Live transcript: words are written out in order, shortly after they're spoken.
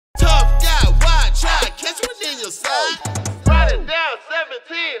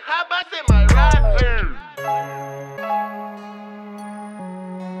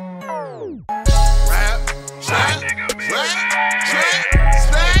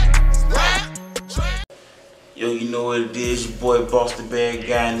know what it is, your boy Boss the Bad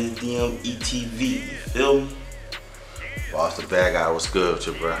Guy in this DME-TV, you feel me? Boss the Bad Guy, what's good with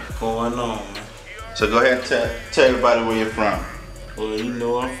you, bro? What's going on, man? So go ahead and tell everybody where you're from. Well, you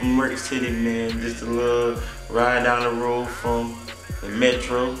know, I'm from Merck City, man. Just a little ride down the road from the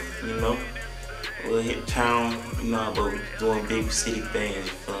metro, you know. We'll hit town, you know, but we're doing big city things, you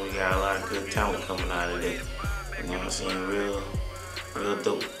feel me? We got a lot of good talent coming out of there. You know what I'm saying? Real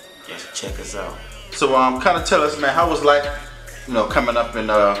dope. Just check us out. So kind of tell us, man, how was like, you know, coming up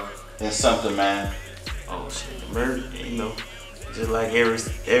in something, man? Oh shit, Merck, you know, just like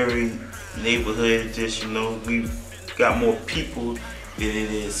every neighborhood, just, you know, we got more people than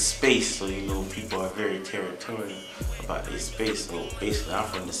it is space, so you know people are very territorial about their space. So basically I'm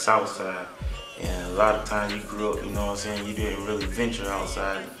from the south side, and a lot of times you grew up, you know what I'm saying, you didn't really venture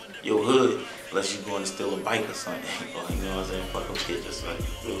outside your hood unless you're going to steal a bike or something, or you know what I'm saying, fuck a bitch or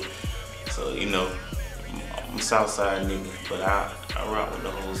something. So you know, I'm a south side nigga, but I rock with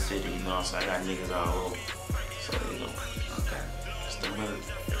the whole city, you know what I'm saying, I got niggas all over. So you know, okay, it's the Merck.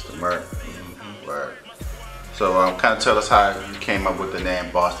 It's the Merck. Word. So kind of tell us how you came up with the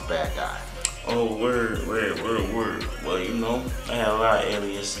name Boss the Bad Guy. Oh, word. Well, you know, I had a lot of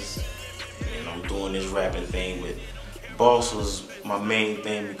aliases, and I'm doing this rapping thing with Boss was my main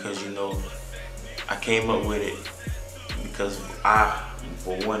thing because, you know, I came up with it because I,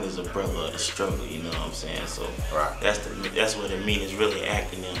 for one, is a brother of the struggle, you know what I'm saying? So right. that's what it means. It's really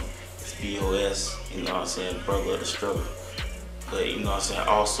acronym. It's BOS, you know what I'm saying, brother of the struggle. But you know what I'm saying,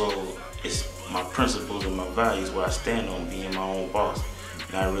 also it's my principles and my values where I stand on being my own boss.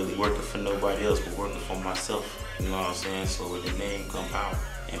 Not really working for nobody else, but working for myself. You know what I'm saying? So with the name come power,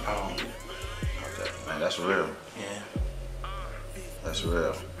 empowerment. Okay, man, that's real. Yeah. That's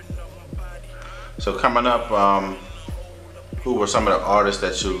real. So coming up, who were some of the artists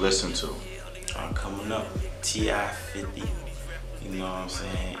that you listened to? Coming up, T.I.50. You know what I'm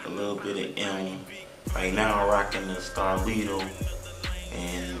saying? A little bit of M. Right now I'm rocking the Starlito,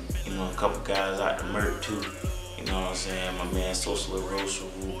 and you know, a couple guys out the Merc too. You know what I'm saying? My man Social Erosion,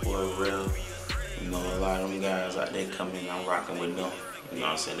 Rude Boy Real. You know, a lot of them guys out there coming, I'm rocking with them. You know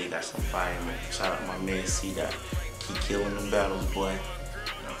what I'm saying? They got some fire, man. Shout out to my man C-Dot. Keep killing them battles, boy.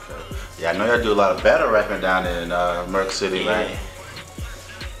 Okay. Yeah, I know y'all do a lot of battle rapping down in Merc City, yeah. right?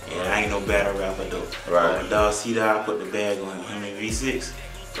 Yeah, I ain't no battle rapper though. Right. My dog C-Dot, I put the bag on him in V6.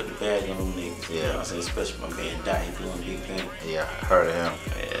 Put the bag on them niggas. Yeah. You know what I'm saying? Especially my man Dot, he doing big things. Yeah, I heard of him.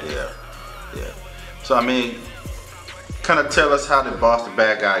 Yeah. Yeah. So I mean, kind of tell us how did Boss the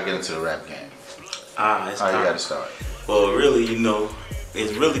Bad Guy get into the rap game? How you got to start? Well, really, you know,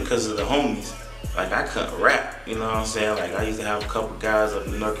 it's really because of the homies. Like, I couldn't rap, you know what I'm saying? Like, I used to have a couple guys up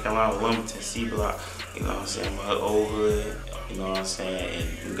in North Carolina, Wilmington, C-Block, you know what I'm saying? My old hood, you know what I'm saying?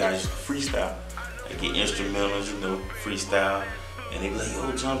 And you guys used to freestyle. Like, get instrumentals, you know, freestyle. And they be like,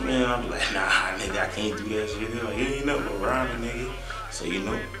 yo, jump in. I'm like, nah, nigga, I can't do that shit. They're like, yeah, you know, but rhyming, nigga. So, you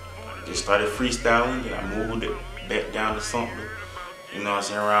know, I just started freestyling, and I moved it back down to something, you know what I'm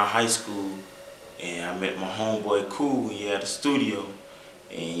saying, around high school. And I met my homeboy Cool, he had a studio.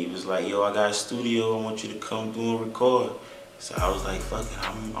 And he was like, yo, I got a studio, I want you to come through and record. So I was like, fuck it,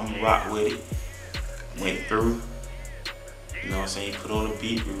 I'm gonna rock with it. Went through, you know what I'm saying, he put on the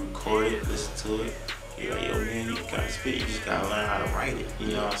beat, we recorded, listened to it. He like, yo man, you gotta spit, you just gotta learn how to write it.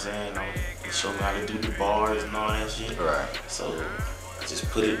 You know what I'm saying? He showed me how to do the bars and all that shit. Right. So I just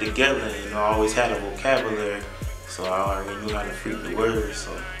put it together, you know, I always had a vocabulary, so I already knew how to freak the words.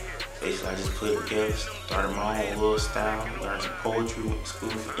 So basically I just put it together, started my own little style, learned some poetry, went to school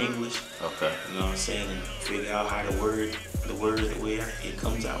for English. Okay. You know what I'm saying? And figure out how to word the words the way it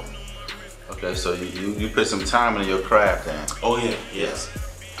comes out. Okay, so you put some time into your craft then? Oh yeah, yes.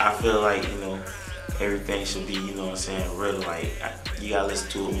 I feel like, you know, everything should be, you know what I'm saying, real. Like, you gotta listen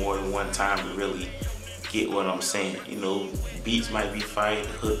to it more than one time to really get what I'm saying. You know, beats might be fire, the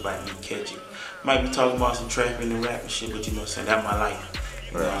hook might be catchy. Might be talking about some trapping and rap and shit, but you know what I'm saying, that's my life.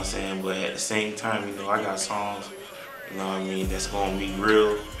 You know what I'm saying? But at the same time, you know, I got songs, you know what I mean, that's gonna be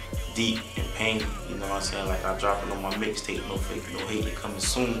real deep and painful, you know what I'm saying? Like, I drop it on my mixtape, No Fake, No Hate, it coming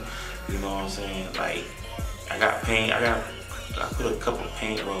soon, you know what I'm saying? Like, I put a couple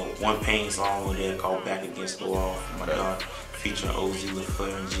one pain song over there called Back Against the Wall for my dog, featuring OZ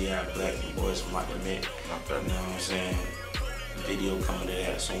LaFleur and G.I. Black, and boys from out the Met. You know what I'm saying? Video coming to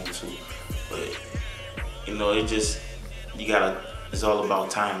that soon too. But, you know, it's all about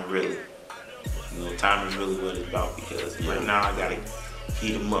time, really. You know, time is really what it's about, because right now I gotta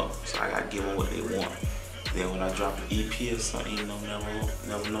heat them up, so I gotta give them what they want. Then when I drop an EP or something, you know,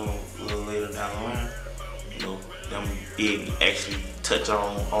 never know, a little later down the line, you know, them big actually touch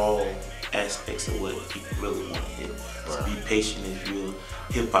on all aspects of what people really want to hear. So be patient if you're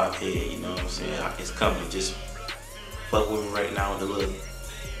a hip hop head, you know what I'm saying? It's coming. Just fuck with me right now with the little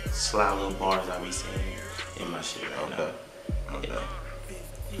sly little bars I be saying in my shit right now. Okay.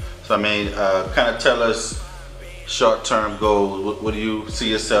 So I mean, kind of tell us short-term goals. What do you see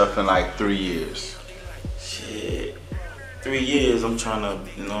yourself in like 3 years? Shit, 3 years I'm trying to,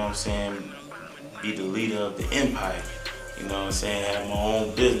 you know what I'm saying, be the leader of the empire. You know what I'm saying, have my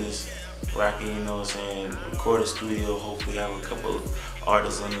own business, rocking, you know what I'm saying, record a studio, hopefully have a couple of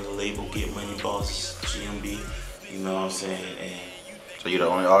artists under the label, Get Money Bosses, GMB, you know what I'm saying. And so you're the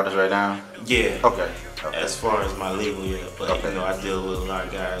only artist right now? Yeah. Okay. As far as my label, yeah. But you know, I deal with a lot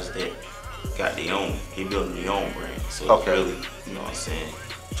of guys that got their own, they building their own brand. So it's really, you know what I'm saying,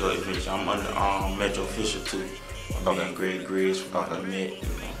 joint venture. I'm under Metro Official too. My man Greg Grizz from the Met, you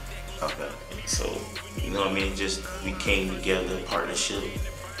know. So, you know what I mean, just we came together, partnership,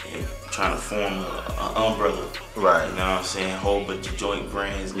 and trying to form an umbrella. Right. You know what I'm saying? Whole bunch of joint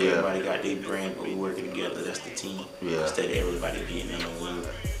brands. Yeah. Everybody got their brand, but we working together. That's the team. Yeah. Instead of everybody being in a one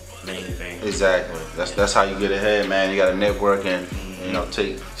main thing. Exactly. That's how you get ahead, man. You got to network and you know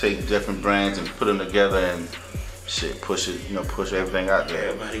take different brands and put them together and shit, push it. You know, push everything out there.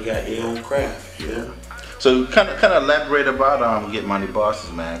 Everybody got their own craft. Yeah. So kind of elaborate about Get Money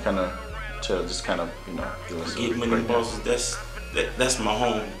Bosses, man. Kind of just kind of you know. Get Money Bosses. That's my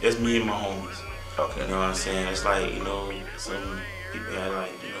home. That's me and my homies. Okay. You know what I'm saying? It's like, you know, some people have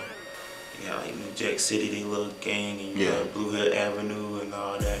like, you know, you got like New Jack City, they little gang, and you got Blue Hill Avenue and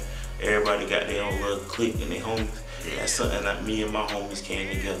all that. Everybody got their own little clique and their homies. That's something that me and my homies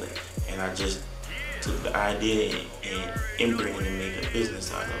came together, and I just took the idea and inbred and made a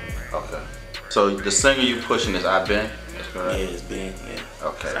business out of it. Okay. So the single you pushing is I Been? That's correct? Yeah, it's Been, yeah.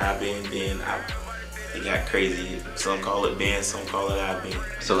 Okay. So I Been, it got crazy. Some call it Ben, some call it I Been.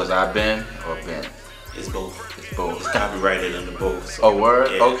 So is I Been or Ben? It's both. It's both. It's copyrighted under both. So, oh,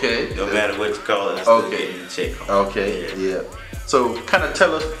 word? Yeah, okay. No matter what you call it, I still getting the check. Okay, yeah. So kind of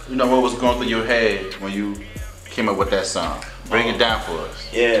tell us, you know, what was going through your head when you came up with that song. Break it down for us.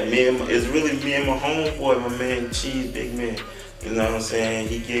 Yeah, it's really me and my homeboy, my man Cheese, big man. You know what I'm saying?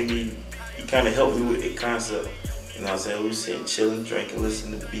 He kind of helped me with the concept. You know what I'm saying? We were sitting, chilling, drinking,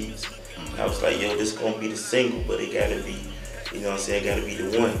 listening to beats. I was like, yo, this gonna be the single, but it gotta be, you know what I'm saying, it gotta be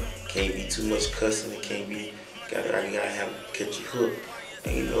the one. Can't be too much cussing, it can't be, I gotta have a catchy hook.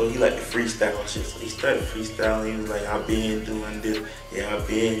 And you know, he like to freestyle and shit, so he started freestyling. He was like, I've been doing this, yeah, I've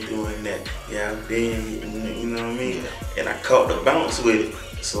been doing that, yeah, I've been hitting, you know what I mean? And I caught the bounce with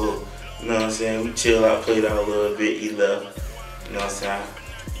it. So, you know what I'm saying, we chilled out, played out a little bit, he left. You know what I'm saying,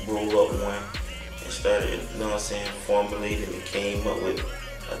 I rolled up one and started, you know what I'm saying, formulating and came up with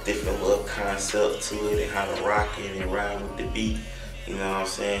a different little concept to it and how to rock it and ride with the beat, you know what I'm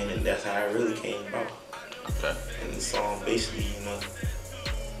saying, and that's how it really came about. Okay. And the song basically, you know,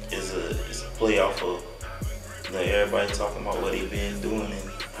 is a play off of, you know, everybody talking about what they been doing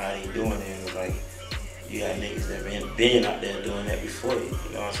and how they doing it, and it's like, you got niggas that been out there doing that before you,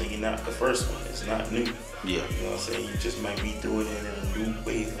 you know what I'm saying, you're not the first one, it's not new. Yeah. You know what I'm saying, you just might be doing it in a new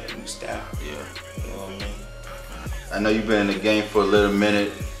way, a new style. Yeah. You know what I mean? I know you've been in the game for a little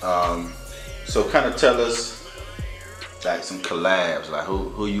minute, so kind of tell us like some collabs, like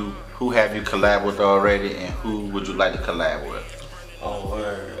who have you collab with already, and who would you like to collab with? Oh,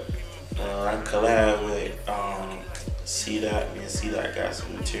 word. I collab with C-Dot. Me and C-Dot got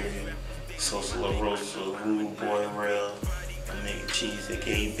some material. Sosa La Rosa, Rude Boy Rail, my nigga Cheese,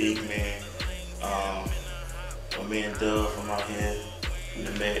 aka Big Man. My man Dove from out here in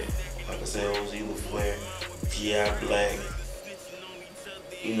the Met. Like I said, OZ LaFleur. G.I. Black,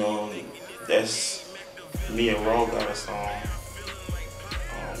 you know, that's me and Raw got a song,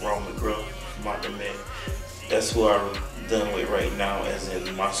 Raw McGruff from out the Met. That's who I'm done with right now as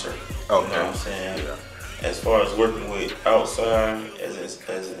in my circle. Okay. You know what I'm saying? Yeah. As far as working with outside as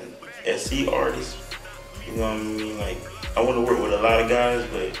an SC artist, you know what I mean? Like, I want to work with a lot of guys,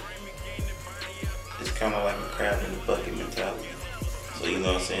 but it's kind of like a crab in the bucket mentality. So, you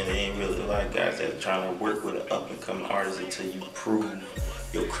know what I'm saying, there ain't really a lot of guys that are trying to work with an up-and-coming artist until you prove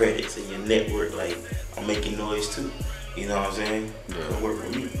your credits and your network, like, I'm making noise too. You know what I'm saying? Yeah. Come work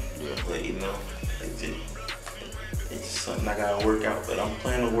with me. Yeah. But, you know, it's just something I gotta work out. But I'm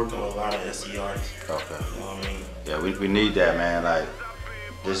planning on working with a lot of SE artists. Okay. You know what I mean? Yeah, we need that, man. Like,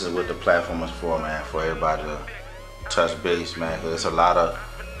 this is what the platform is for, man, for everybody to touch base, man, because there's a lot of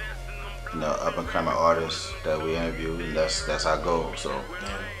up and coming artists that we interview, and that's our goal. So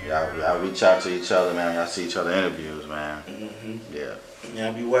y'all reach out to each other, man. Y'all see each other interviews, man. Yeah. Yeah,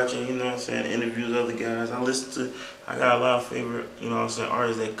 I be watching, you know what I'm saying, interviews of other guys. I got a lot of favorite, you know what I'm saying,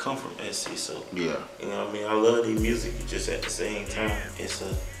 artists that come from SC, so. Yeah. You know what I mean? I love their music, just at the same time, it's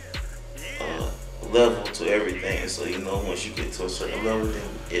a level to everything. So, you know, once you get to a certain level, then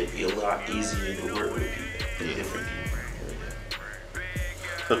it'd be a lot easier to work with people, different people.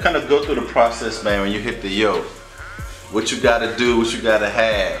 So kind of go through the process, man, when you hit the yo. What you gotta do, what you gotta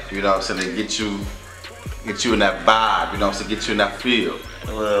have, you know what I'm saying, to get you in that vibe, you know what I'm saying, get you in that feel.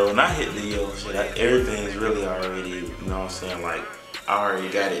 Well, when I hit the yo, shit, everything is really already, you know what I'm saying, like, I already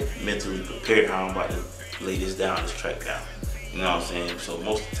got it mentally prepared how I'm about to lay this track down. You know what I'm saying? So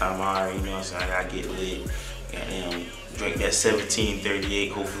most of the time I already, you know what I'm saying, I gotta get lit, goddamn, drink that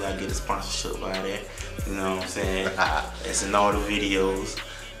 1738, hopefully I get a sponsorship by that. You know what I'm saying? That's in all the videos.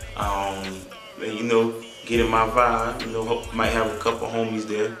 And, you know, get in my vibe, you know, might have a couple homies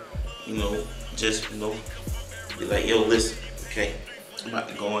there, you know, just, you know, be like, yo, listen, okay, I'm about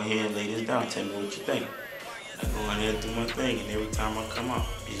to go in here and lay this down, tell me what you think. I go in there and do my thing, and every time I come out,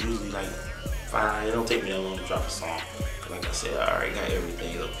 it's usually like 5, it don't take me that long to drop a song. Like I said, I already got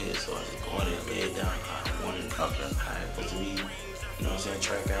everything up here, so I just go in there and lay it down how I want it, how it's supposed to be, you know what I'm saying,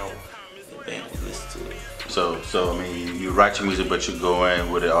 track out, and bam, listen to it. So I mean, you write your music, but you go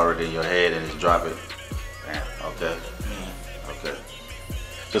in with it already in your head and just drop it. Man, okay. Yeah. Okay.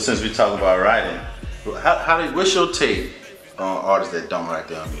 So since we talk about writing, what's your take on artists that don't write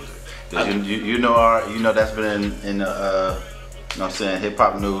their own music? Because you know that's been in the you know what I'm saying, hip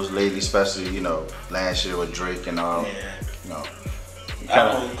hop news lately, especially, you know, last year with Drake and all. Yeah. You know.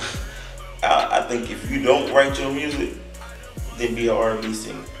 I think if you don't write your music, then be an R&B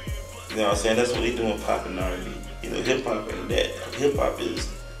singer. You know what I'm saying? That's what they do in pop and R&B. You know, hip hop ain't that. Hip hop is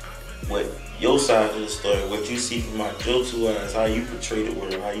what your side of the story, what you see from your two eyes, how you portray the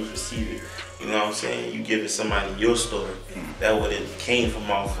world, how you perceive it. You know what I'm saying? You giving somebody your story. That's what it came from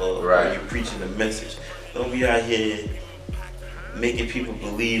off of. Right. Or you preaching the message. Don't be out here making people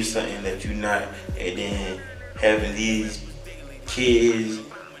believe something that you're not, and then having these kids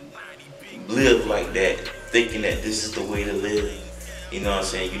live like that, thinking that this is the way to live. You know what I'm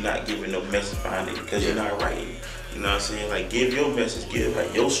saying? You're not giving no message behind it because you're not writing. You know what I'm saying? Like, give your message, give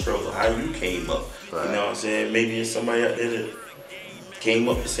like your struggle, how you came up. Right. You know what I'm saying? Maybe it's somebody out there that came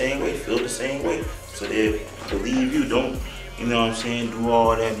up the same way, feel the same way, so they believe you. Don't, you know what I'm saying, do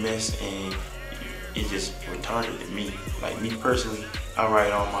all that mess, and it's just retarded to me. Like, me personally, I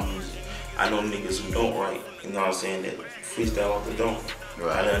write all my music. I know niggas who don't write, you know what I'm saying, that freestyle off the dome.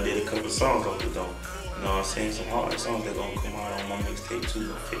 Right. I done did a couple songs off the dome. You know what I'm saying? Some hard songs that gonna come out on my mixtape too,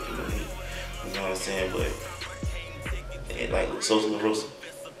 gonna fit in with me. You know what I'm saying? But and like with Social Rosa,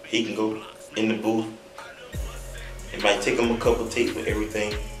 he can go in the booth. It might take him a couple takes, but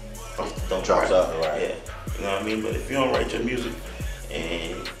everything off the dome. Drops out, right? Yeah. You know what I mean? But if you don't write your music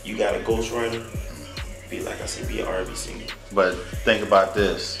and you got a ghostwriter, be like I said, be an R&B singer. But think about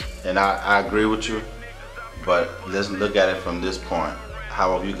this, and I agree with you. But let's look at it from this point.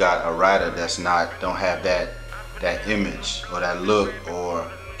 How have you got a writer that's don't have that image or that look or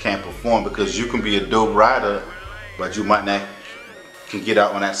can't perform? Because you can be a dope writer, but you might not can get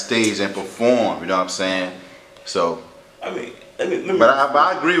out on that stage and perform. You know what I'm saying? So I mean, but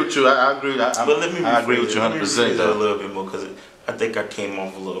I agree with you. I agree. I agree with you 100%. A little bit more because I think I came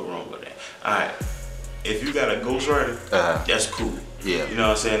off a little wrong with that. All right, if you got a ghostwriter, that's cool. Yeah. You know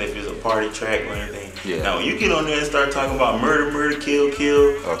what I'm saying? If it's a party track or anything. Yeah. Now when you get on there and start talking about murder, kill,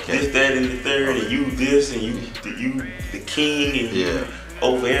 this, that, and the third, and you this, and you the king, and you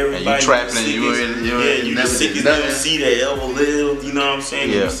over everybody. And you trapping, and you the sickest MC that ever lived. You know what I'm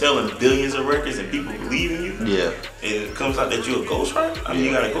saying? Yeah. You selling billions of records and people believe in you. Yeah. And it comes out that you're a ghostwriter. I mean,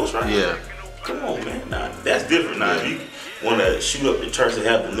 you got a ghostwriter. Yeah. Come on, man. Nah, that's different. Now, if you want to shoot up the charts and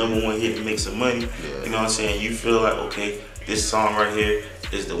have the #1 hit and make some money, you know what I'm saying? You feel like, okay, this song right here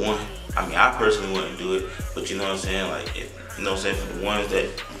is the one. I mean, I personally wouldn't do it, but you know what I'm saying? Like, if, you know what I'm saying, for the ones that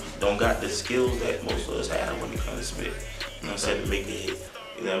don't got the skills that most of us have when it comes to spit, you know what I'm saying, to make it hit,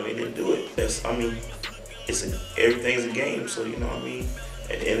 you know what I mean, then do it. That's, I mean, everything's a game, so you know what I mean?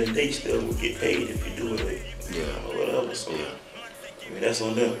 At the end of the day, you still will get paid if you do it, or whatever, so I mean, that's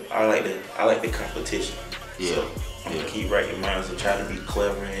on them. I like the competition, so I'm gonna keep writing mine and try to be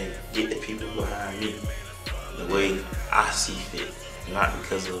clever and get the people behind me the way I see fit, not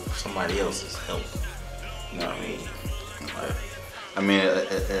because of somebody else's help. You know what I mean? I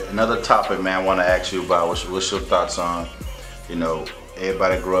mean, another topic, man, I want to ask you about. What's your thoughts on, you know,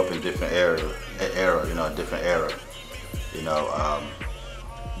 everybody grew up in different era, you know, a different era. You know,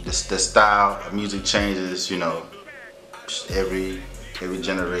 the style of music changes, you know, every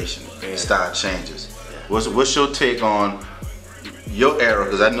generation. The style changes. What's your take on your era?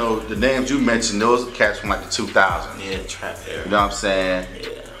 Because I know the names you mentioned, those cats from like the 2000s. Yeah, trap era. You know what I'm saying? Yeah.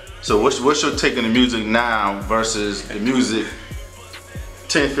 So what's your take on the music now versus the music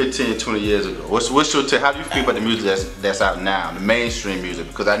 10, 15, 20 years ago? What's your take? How do you feel about the music that's out now, the mainstream music?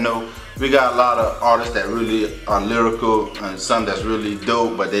 Because I know we got a lot of artists that really are lyrical and some that's really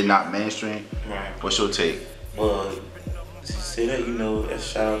dope, but they're not mainstream. Right. What's your take? Well, to say that, you know, a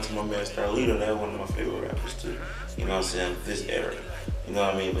shout out to my man Starlito. That's one of my favorite rappers too. You know what I'm saying? This era. You know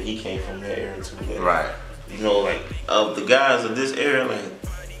what I mean? But he came from that era too. But, right. You know, like of the guys of this era, like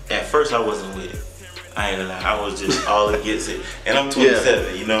at first I wasn't with it. I ain't gonna lie, I was just all against it. And I'm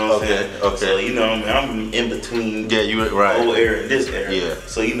 27, you know what I'm saying? Okay. So, you know, I mean, I'm in between you right. old era and this era. Yeah.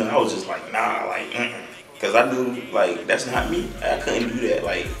 So, you know, I was just like, nah, like, because I knew, like, that's not me. I couldn't do that,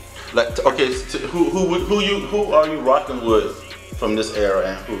 like. Okay, who are you rocking with from this era,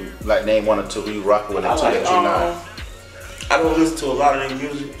 and who, like, name one or two who you rocking with until that you know? I don't listen to a lot of their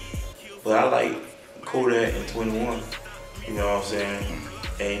music, but I like Kodak and 21. You know what I'm saying?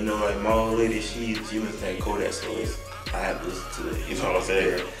 And you know, like my old lady, she listens to Kodak, so I have to listen to it. You know what I'm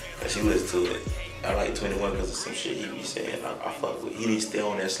saying? Cause she listens to it. I like 21 because of some shit he be saying. I fuck with. He needs to stay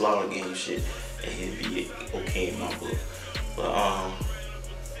on that slaughter game shit, and he'd be okay in my book. But I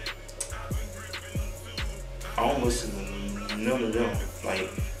don't listen to none of them.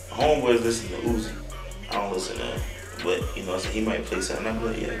 Like homeboys listen to Uzi. I don't listen to him. But you know, so he might play something. I'm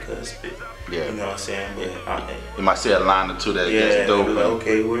like, yeah, cuz spit. Yeah. You know what I'm saying? But you might say a line or two that's dope. Like,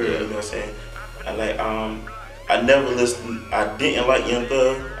 okay, word. Yeah. You know what I'm saying? I like I never listened. I didn't like Young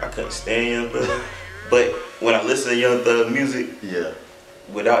Thug. I couldn't stand Young Thug. But when I listen to Young Thug music, yeah,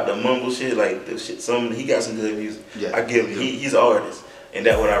 without the mumble shit, like the shit, he got some good music. Yeah. I give him. He's an artist. And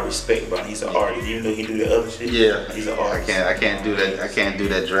that's what I respect about him. He's an artist, even though he do the other shit. Yeah, he's an artist. I can't do that. I can't do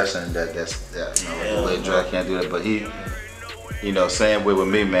that dressing. That's you know, the way dress. I can't do that. But he, you know, same way with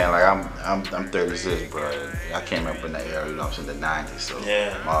me, man. Like I'm 36, bro. I came up in that era, you know what I'm saying, the 90s. So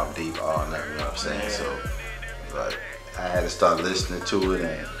Mobb Deep, all that, you know what I'm saying. So, like, I had to start listening to it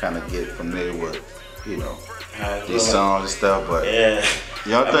and kind of get familiar with, you know, these songs and stuff. But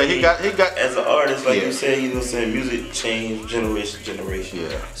you know what I'm saying? He got as an artist, like you said, you know what I'm saying, music changed generation to generation.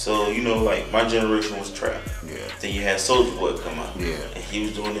 Yeah. So, you know, like my generation was trap. Yeah. Then you had Soulja Boy come out. Yeah. And he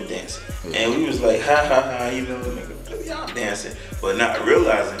was doing the dancing. Yeah. And we was like, ha ha ha, you know, nigga, y'all dancing. But not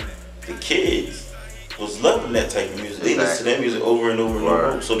realizing the kids was loving that type of music. They listen to that music over and over and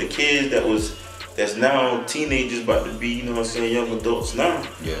over. So the kids that's now teenagers about to be, you know what I'm saying, young adults now.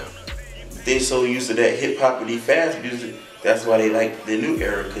 Yeah. They so used to that hip hoppity fast music. That's why they like the new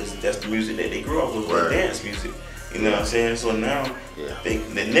era, because that's the music that they grew up with, the dance music. You know what I'm saying? So now,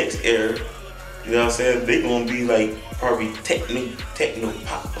 the next era, you know what I'm saying, they gonna be like probably techno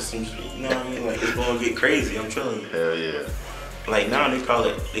pop or some shit. You know what I mean? Like it's gonna get crazy. I'm telling you. Hell yeah. Like now they call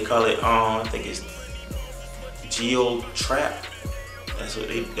it I think it's Geo Trap. That's what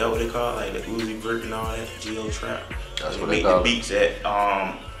they call it, like the Uzi Vert and all that, Geo Trap. That's what they call the beats at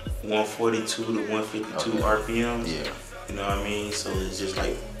 142 to 152 RPMs. Yeah. You know what I mean? So it's just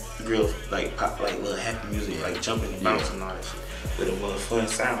like real like pop, like little happy music, like jumping and bouncing and all that shit. With them little fun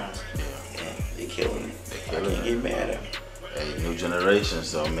sounds. Yeah. And they killing it. I can't get mad at them. Hey, new generation,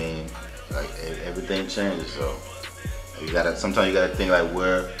 so I mean, like everything changes, so sometimes you gotta think like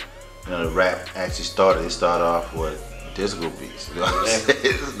where, you know, the rap actually started. It started off with disco beats. You know what I'm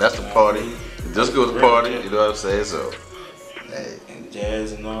saying? That's the party. The disco's the party, you know what I'm saying? So hey. And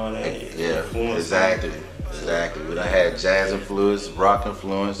jazz and all that. Yeah, exactly. Exactly. We done had jazz influence, rock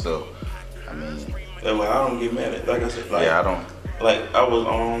influence, so I mean, well, I don't get mad at it. Like I said, like, I don't. Like I was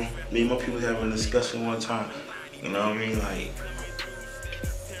me and my people having a discussion one time. You know what I mean? Like,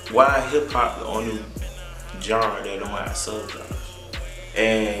 why hip hop the only genre that don't have subgenres?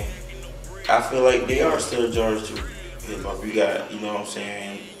 And I feel like they are still genres to hip hop. You got, you know what I'm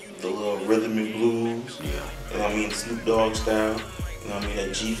saying, the little rhythm and blues. Yeah. You know what I mean? Snoop Dogg style. You know what I mean?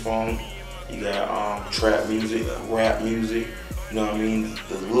 That G-Funk. You got trap music, rap music, you know what I mean?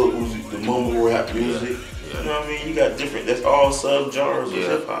 The little Uzi, the mumble rap music, you know what I mean? You got different, that's all sub-genres of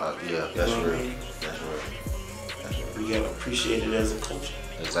hip-hop. Yeah, that's real. I mean? That's real. We gotta appreciate it as a culture.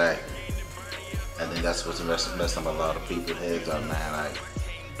 Exactly. I think that's what's messing up a lot of people's heads up, man. Like,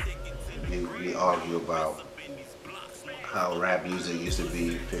 we argue about how rap music used to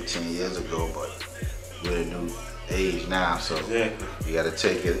be 15 years ago, but with a new age now, so you gotta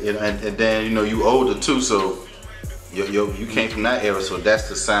take it, and then, you know, you older too, so you came from that era, so that's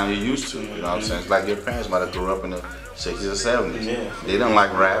the sound you're used to. You know what I'm saying? It's like your parents might have grew up in the 60s or 70s. Yeah. They don't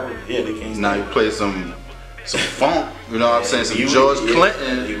like rap. Yeah, they can't. Now you play some funk, you know what I'm saying? Some You George would, yeah.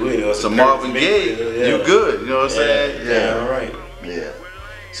 Clinton, You would, or some Marvin Gaye. Yeah. You good, you know what I'm saying? Yeah, all right. Yeah.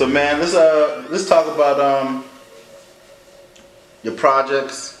 So man, let's talk about your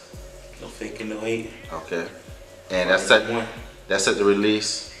projects. No faking, no hate. Okay. And that's set to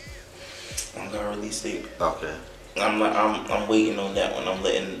release. I'm gonna release it. Okay. I'm waiting on that one. I'm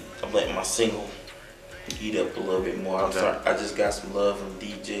letting my single eat up a little bit more. I just got some love from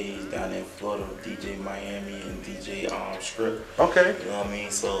DJs down in Florida, DJ Miami and DJ Strip. Okay. You know what I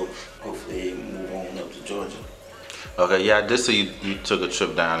mean? So hopefully move on up to Georgia. Okay, yeah, I did see you took a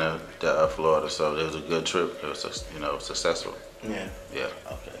trip down to Florida, so it was a good trip. It was, successful. Yeah. Yeah.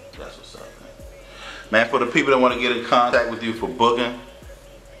 Okay, that's what's up, man. For the people that want to get in contact with you for booking.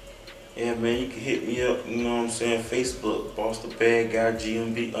 Yeah, man, you can hit me up. You know what I'm saying? Facebook, Boss the Bad Guy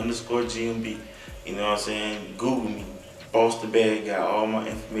GMB_GMB. You know what I'm saying? Google me, Boss the Bad Guy. All my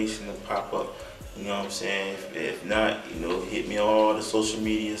information will pop up. You know what I'm saying? If not, hit me on all the social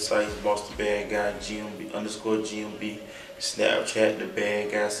media sites, Boss the Bad Guy, GMB_GMB, Snapchat, the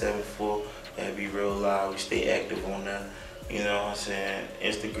Bad Guy 74. That'd be real loud. We stay active on that. You know what I'm saying?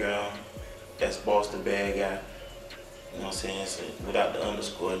 Instagram, that's Boss the Bad Guy. You know what I'm saying? So without the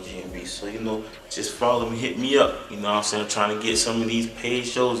 _GMB. So, just follow me, hit me up. You know what I'm saying? I'm trying to get some of these paid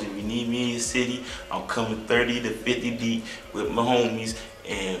shows. If you need me in your city, I'm coming 30 to 50 deep with my homies.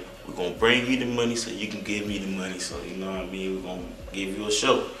 And we're going to bring you the money so you can give me the money. So, you know what I mean? We're going to give you a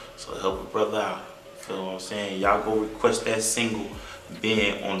show. So help a brother out. Feel what I'm saying? Y'all go request that single,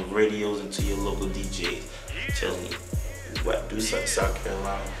 being on the radios and to your local DJs. Tell me what do something, South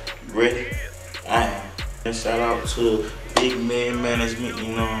Carolina. You ready? I am. And shout out to Big Man Management, you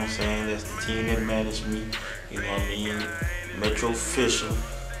know what I'm saying? That's the team that managed me, you know what I mean? Metro Official,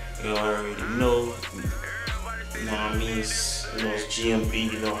 you already know. You know what I mean? It's GMB,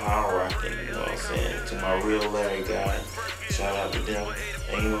 you know how I rock it, you know what I'm saying? To my real Larry guys, shout out to them.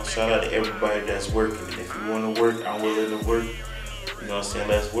 And shout out to everybody that's working. If you want to work, I'm willing to work. You know what I'm saying?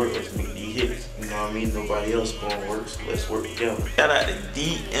 Let's work, let's make these hits. You know what I mean? Nobody else gonna work, so let's work together. Shout out to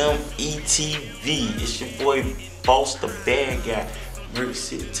DME-TV. It's your boy, Boss the Bad Guy. Murray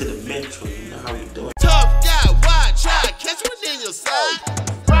City to the Metro, you know how we doing. Tough guy, wide try, catch within your side.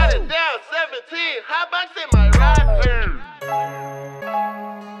 Riding down 17, high box in my right turn.